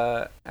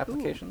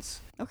applications.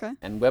 Ooh. Okay.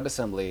 And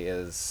WebAssembly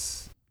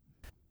is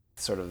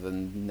sort of the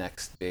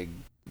next big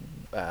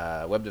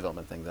web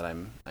development thing that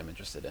I'm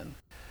interested in.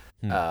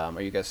 Are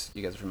you guys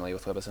familiar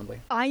with WebAssembly?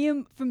 I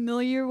am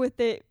familiar with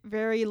it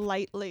very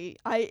lightly.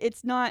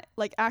 It's not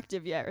like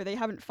active yet, or they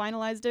haven't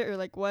finalized it, or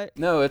like what?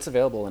 No, it's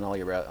available in all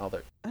your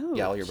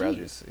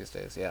browsers these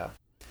days. Yeah.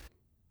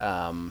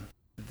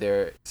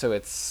 So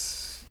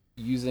it's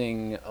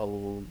using a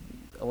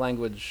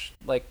language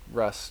like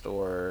Rust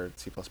or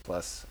C++,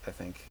 I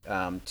think,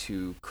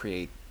 to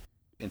create,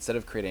 instead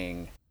of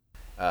creating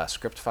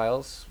script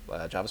files,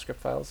 JavaScript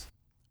files,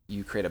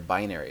 you create a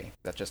binary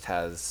that just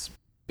has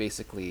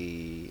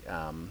basically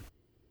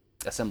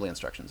assembly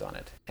instructions on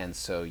it. And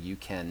so you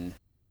can,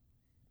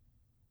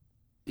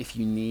 if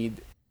you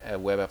need a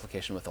web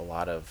application with a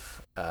lot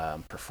of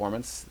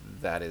performance,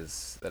 that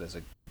is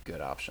a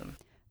good option.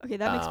 Okay,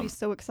 that makes me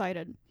so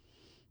excited.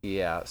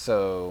 Yeah,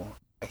 so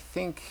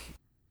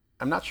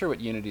I'm not sure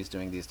what Unity's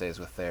doing these days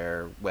with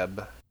their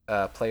web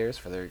players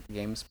for their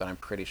games, but I'm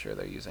pretty sure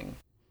they're using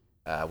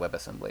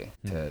WebAssembly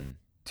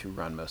to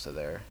run most of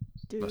their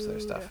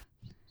stuff.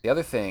 The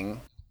other thing,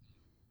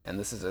 and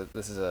this is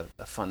a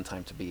fun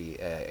time to be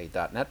a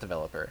 .NET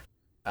developer,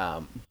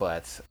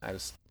 but I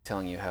was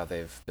telling you how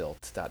they've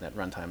built .NET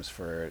runtimes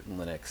for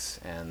Linux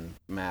and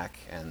Mac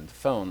and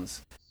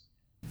phones.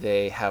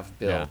 They have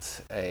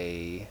built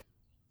a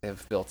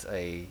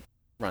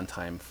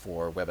runtime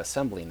for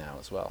WebAssembly now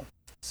as well.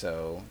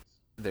 So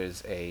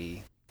there's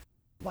a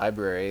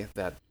library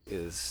that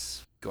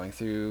is going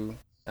through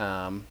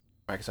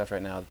Microsoft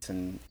right now. It's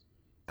in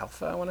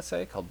alpha, I want to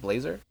say, called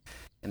Blazor.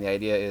 And the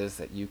idea is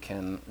that you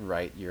can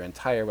write your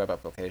entire web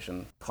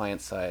application,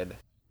 client side,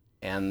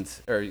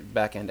 or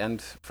back end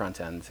and front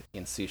end,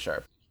 in C#,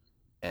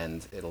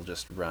 and it'll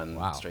just run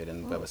straight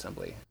in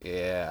WebAssembly.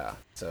 Yeah,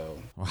 so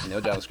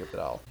no JavaScript at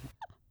all.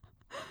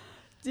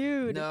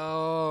 Dude.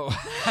 No.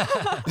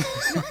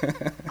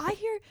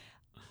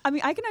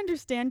 I can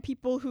understand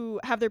people who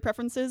have their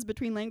preferences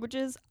between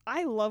languages.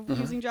 I love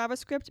using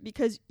JavaScript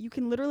because you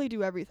can literally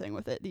do everything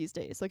with it these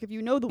days. Like if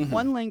you know the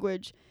one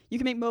language, you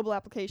can make mobile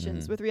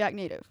applications with React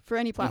Native for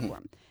any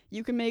platform.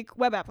 You can make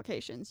web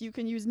applications. You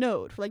can use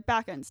Node for like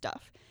backend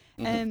stuff.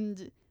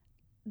 And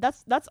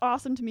that's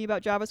awesome to me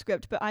about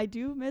JavaScript, but I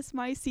do miss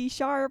my C#,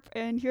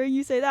 and hearing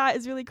you say that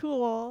is really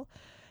cool.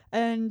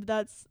 And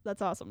that's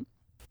awesome.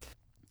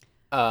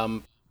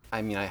 I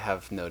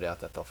have no doubt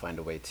that they'll find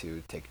a way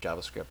to take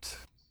JavaScript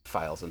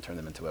files and turn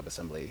them into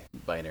WebAssembly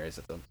binaries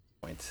at the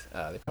point.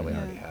 They probably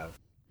already have.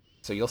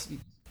 So you'll see.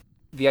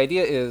 The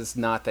idea is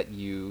not that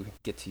you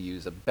get to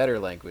use a better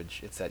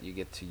language, it's that you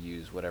get to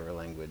use whatever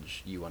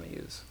language you want to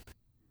use,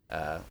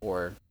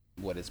 or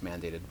what is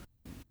mandated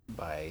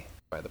by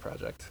the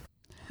project.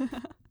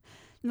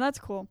 That's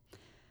cool.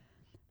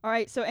 All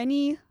right, so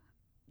any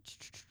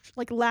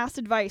last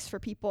advice for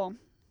people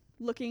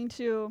looking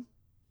to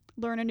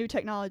learn a new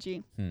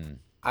technology?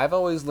 I've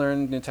always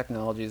learned new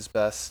technologies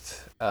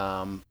best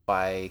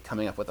by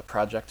coming up with a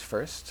project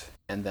first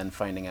and then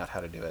finding out how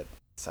to do it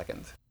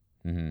second.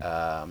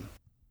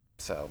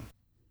 So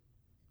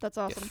that's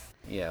awesome.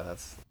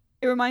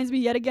 It reminds me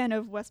yet again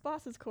of Wes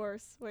Boss's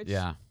course, which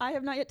I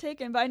have not yet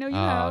taken, but I know you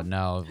have. Oh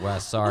no,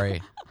 Wes,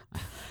 sorry.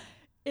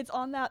 It's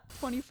on that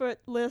 20-foot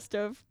list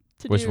of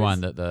to-dos. Which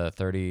one? The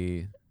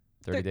 30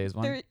 days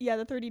one?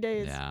 The 30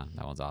 days. Yeah,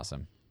 that one's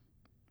awesome.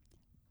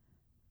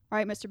 All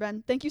right, Mr.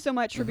 Ben, thank you so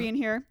much for being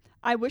here.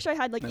 I wish I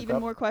had even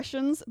more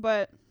questions,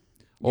 but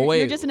Well, You're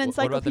wait. just an What about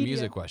the encyclopedia.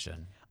 music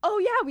question? Oh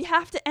yeah, we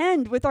have to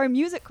end with our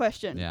music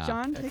question. Yeah.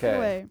 John, take Okay. it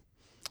away.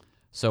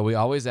 So we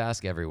always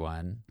ask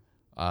everyone,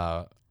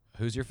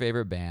 who's your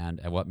favorite band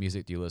and what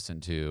music do you listen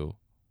to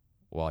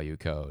while you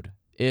code?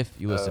 If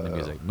you listen to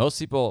music. Most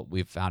people,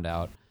 we've found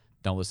out,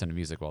 don't listen to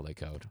music while they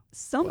code.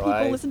 Some Well,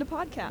 people I- listen to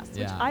podcasts, which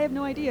Yeah. I have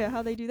no idea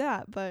how they do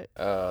that, but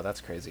Oh,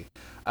 that's crazy.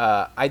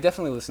 I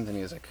definitely listen to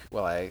music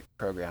while I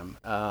program.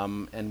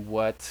 And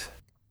what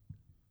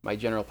my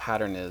general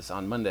pattern is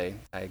on Monday,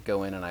 I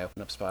go in and I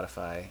open up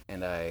Spotify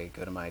and I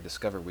go to my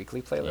Discover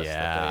Weekly playlist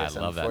Yeah, that I they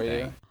send love that for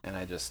thing. you, and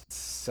I just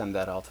send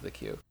that all to the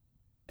queue.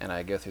 And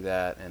I go through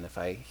that, and if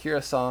I hear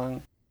a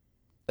song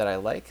that I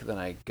like, then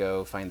I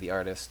go find the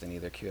artist and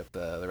either queue up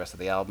the rest of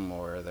the album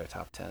or their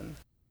top 10.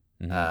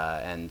 Mhm.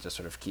 And just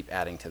sort of keep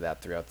adding to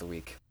that throughout the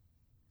week.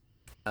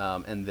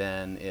 And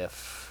then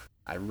if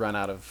I run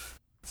out of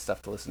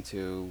stuff to listen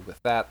to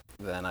with that,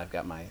 then I've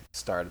got my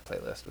starred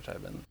playlist, which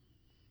I've been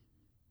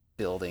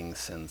building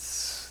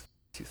since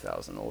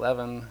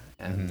 2011,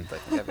 and Mhm. I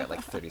think I've got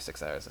like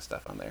 36 hours of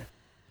stuff on there.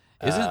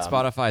 Isn't Um,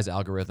 Spotify's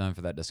algorithm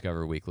for that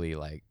Discover Weekly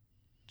like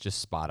just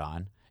spot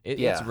on? It's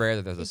Yeah. rare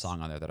that there's a It's-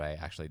 song on there that I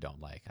actually don't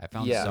like. I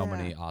found Yeah. so Yeah.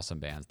 many awesome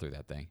bands through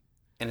that thing.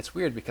 And it's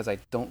weird because I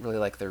don't really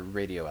like their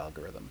radio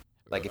algorithm.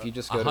 Like if you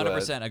just go to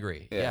 100%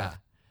 agree. yeah. Yeah.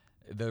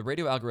 The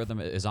radio algorithm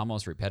is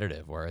almost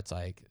repetitive, where it's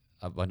like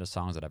a bunch of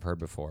songs that I've heard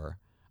before.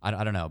 I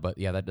don't know, but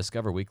yeah, that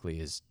Discover Weekly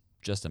is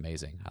just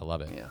amazing. I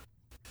love it. Yeah.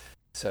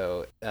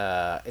 So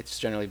it's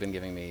generally been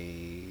giving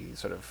me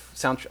sort of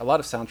a lot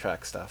of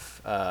soundtrack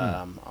stuff,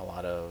 a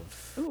lot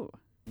of ooh.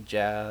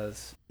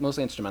 jazz,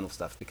 mostly instrumental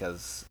stuff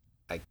because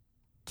I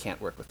can't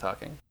work with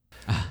talking,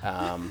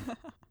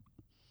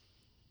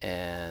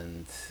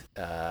 and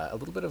a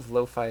little bit of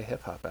lo-fi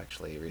hip hop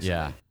actually recently,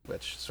 Yeah.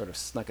 which sort of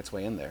snuck its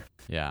way in there.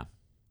 Yeah.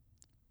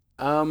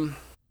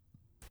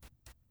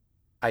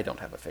 I don't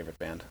have a favorite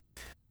band.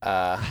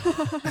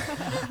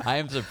 I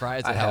am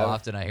surprised at I how have-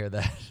 often I hear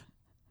that.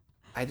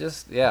 I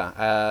just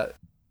I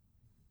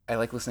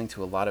like listening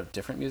to a lot of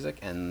different music,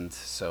 and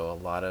so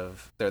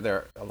there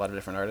are a lot of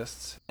different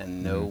artists,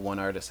 and no Mhm. one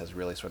artist has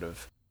really sort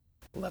of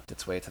leapt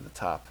its way to the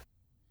top.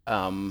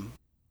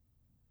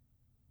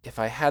 If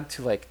I had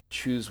to like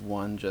choose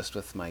one just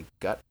with my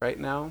gut right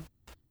now,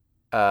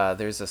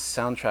 there's a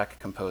soundtrack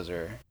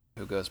composer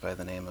who goes by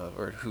the name of,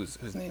 or whose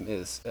name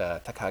is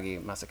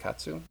Takagi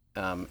Masakatsu,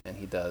 and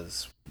he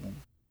does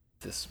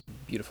this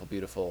beautiful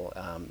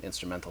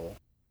instrumental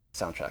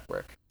soundtrack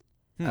work.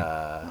 So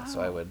I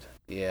Wow. would,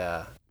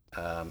 yeah.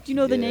 Do you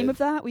know the name of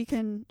that? We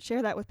can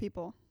share that with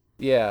people.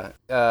 Yeah,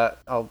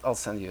 I'll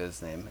send you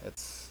his name.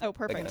 It's Oh,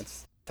 perfect. Again,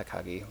 it's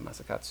Takagi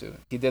Masakatsu.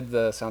 He did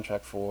the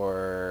soundtrack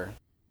for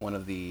one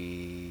of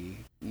the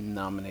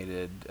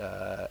nominated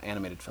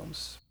animated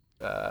films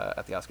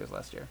at the Oscars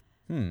last year.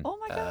 Oh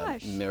my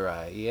gosh.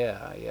 Mirai,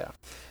 yeah.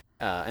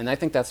 And I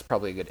think that's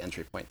probably a good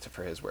entry point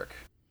for his work,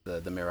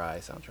 the Mirai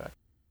soundtrack.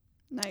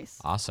 Nice.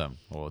 Awesome.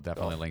 We'll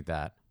definitely Cool. link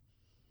that.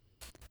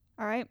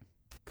 All right.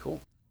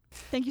 Cool.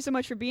 Thank you so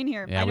much for being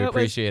here. Yeah, I know we it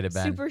appreciate was it,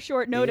 Ben. super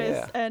short notice,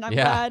 Yeah. and I'm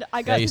Yeah. glad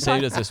I got Yeah, you to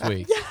saved talk- us this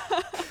week.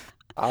 Yeah.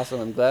 Awesome.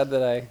 I'm glad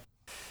that I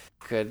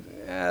could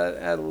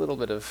add a little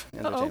bit of Uh-oh,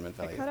 entertainment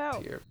it value cut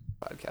out. to your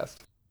podcast.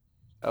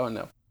 Oh,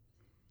 no.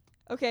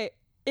 Okay,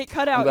 it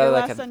cut I'm out glad your that I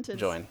last could sentence.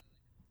 join.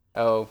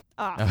 Oh,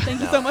 Thank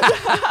you No. so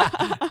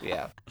much.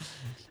 yeah.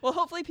 Well,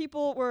 hopefully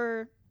people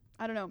were,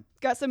 I don't know,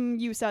 got some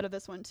use out of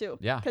this one too.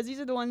 Yeah. Because these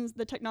are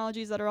the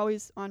technologies that are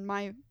always on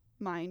my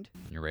mind.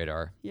 On your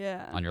radar,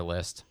 Yeah. on your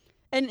list.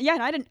 And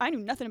yeah, and I knew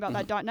nothing about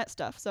that .NET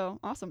stuff, so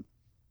awesome.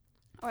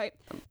 All right,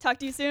 talk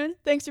to you soon.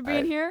 Thanks for being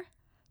All right. here.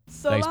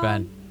 So Thanks, long.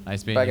 Ben.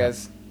 Nice meeting Bye, you.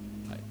 guys.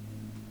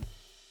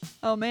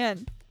 Oh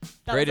man,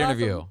 that Great was awesome.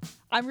 interview.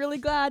 I'm really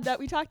glad that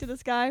we talked to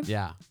this guy.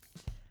 Yeah.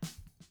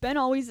 Ben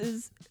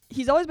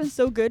he's always been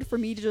so good for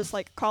me to just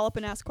like call up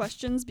and ask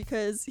questions,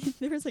 because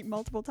there was like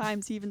multiple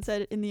times he even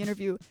said in the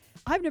interview,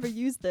 I've never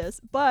used this,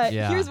 but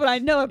Yeah. here's what I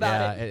know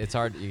about Yeah, it. it's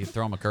hard. You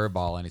throw him a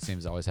curveball, and he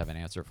seems to always have an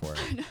answer for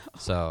it.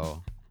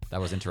 So that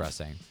was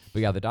interesting.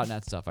 But yeah, the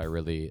 .NET stuff I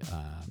really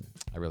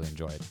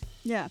enjoyed.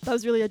 Yeah, that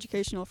was really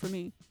educational for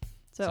me.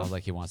 So Sounds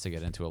like he wants to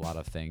get into a lot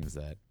of things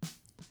that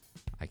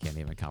I can't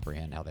even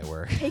comprehend how they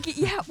work. take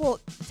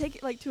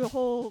it like to a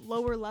whole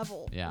lower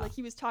level. Yeah. Like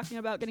he was talking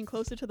about getting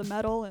closer to the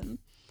metal, and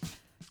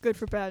good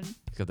for Ben.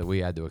 Because we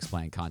had to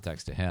explain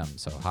context to him.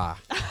 So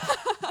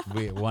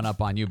we one up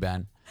on you,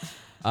 Ben.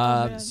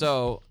 man.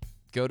 So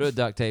go to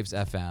Duct Tapes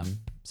FM,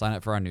 sign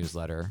up for our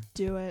newsletter.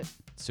 Do it.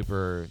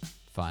 Super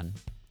fun.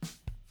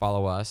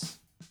 Follow us.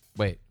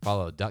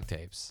 Follow Duct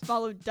Tapes.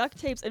 Follow Duct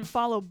Tapes and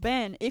follow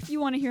Ben if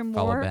you want to hear more.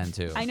 Follow Ben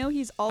too. I know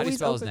he's How do you always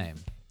spell his open. name?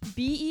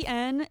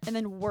 Ben and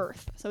then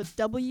Worth. So it's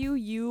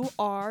WURTH.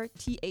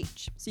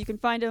 So you can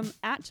find him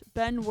at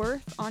Ben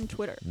Worth on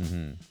Twitter.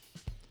 Mm-hmm.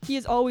 He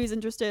is always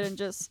interested in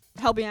just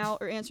helping out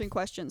or answering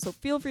questions. So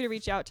feel free to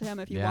reach out to him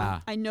if you Yeah.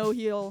 want. I know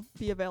he'll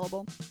be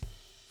available.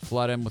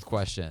 Flood him with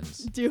questions.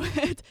 Do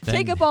it. Then-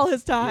 Take up all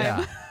his time.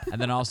 Yeah. And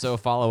then also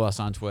follow us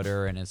on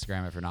Twitter and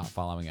Instagram if you're not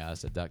following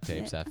us at Duct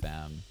Tapes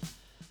FM.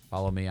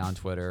 Follow me on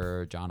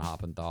Twitter, John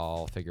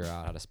Hoppenthal. Figure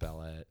out how to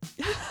spell it.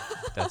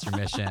 That's your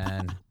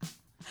mission.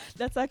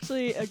 That's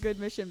actually a good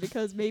mission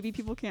because maybe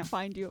people can't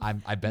find you. I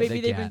bet Maybe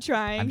they they've can't. been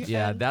trying.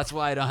 Yeah, and- that's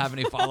why I don't have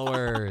any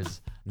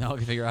followers. No one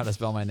can figure out how to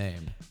spell my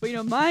name.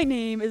 But my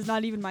name is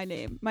not even my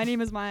name. My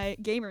name is my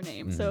gamer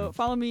name. So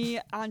follow me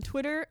on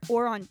Twitter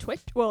or on Twitch.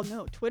 Well,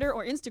 no, Twitter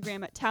or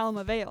Instagram at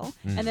Talima Vale.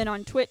 And then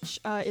on Twitch,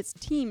 it's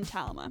Team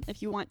Talima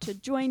if you want to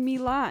join me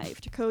live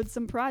to code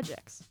some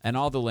projects. And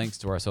all the links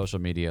to our social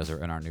medias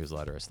are in our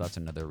newsletter, so that's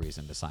another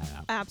reason to sign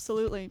up.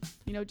 Absolutely.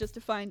 Just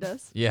to find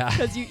us. Yeah.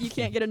 Because you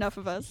can't get enough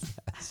of us.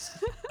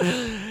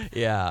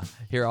 Yeah.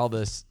 Hear all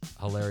this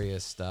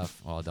hilarious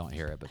stuff. Well, don't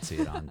hear it, but see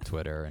it on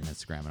Twitter and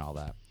Instagram and all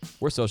that.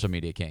 We're social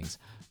media kings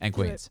and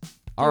Do it. queens.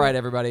 All right,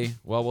 everybody.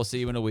 Well, we'll see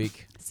you in a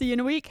week. See you in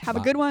a week. Have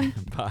Bye. a good one.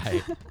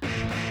 Bye.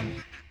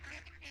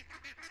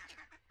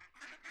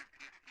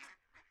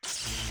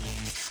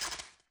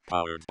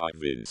 Powered by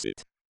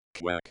Vincit.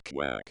 Quack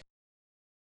quack.